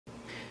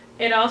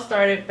It all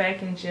started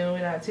back in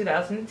June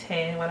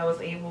 2010 when I was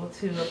able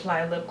to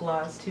apply lip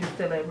gloss to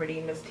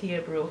celebrity Miss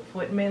Tia Brule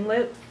Footman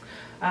lips.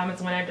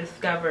 It's when I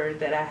discovered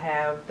that I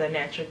have the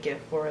natural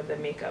gift for the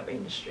makeup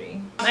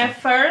industry.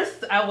 At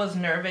first, I was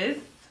nervous,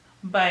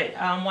 but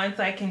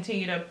once I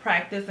continued to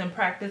practice and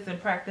practice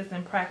and practice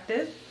and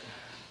practice,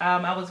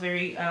 I was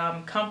very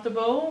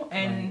comfortable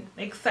and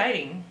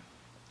exciting.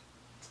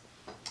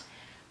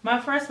 My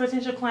first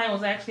potential client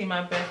was actually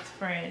my best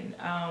friend,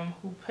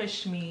 who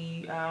pushed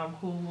me,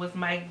 who was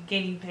my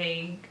guinea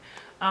pig,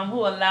 who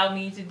allowed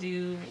me to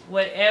do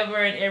whatever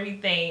and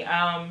everything.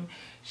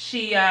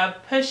 She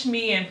pushed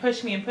me and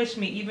pushed me and pushed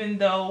me, even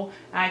though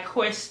I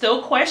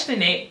still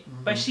question it,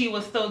 but she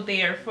was still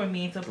there for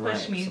me to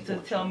push me, to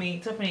tell me,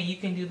 Tiffany, you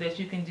can do this,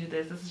 you can do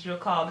this, this is your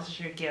call, this is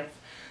your gift.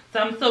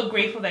 So I'm so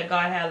grateful that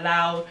God had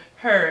allowed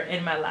her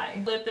in my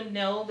life. Let them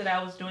know that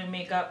I was doing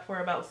makeup for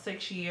about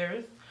 6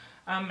 years.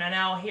 And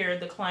I'll hear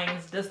the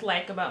clients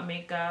dislike about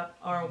makeup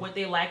or what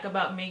they like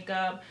about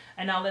makeup,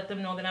 and I'll let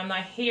them know that I'm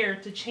not here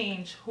to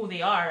change who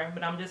they are,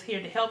 but I'm just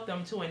here to help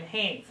them to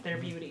enhance their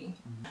beauty.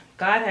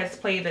 God has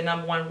played the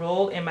 #1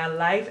 role in my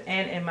life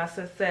and in my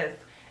success.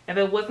 If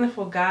it wasn't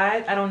for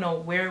God, I don't know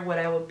where would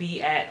I would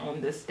be at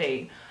on this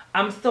day.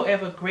 I'm so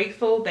ever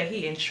grateful that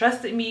He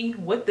entrusted me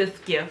with this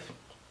gift,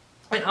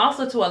 and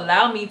also to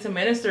allow me to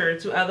minister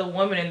to other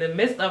women in the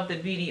midst of the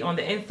beauty on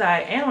the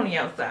inside and on the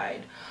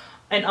outside.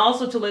 And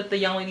also to let the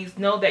young ladies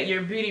know that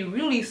your beauty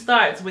really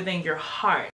starts within your heart.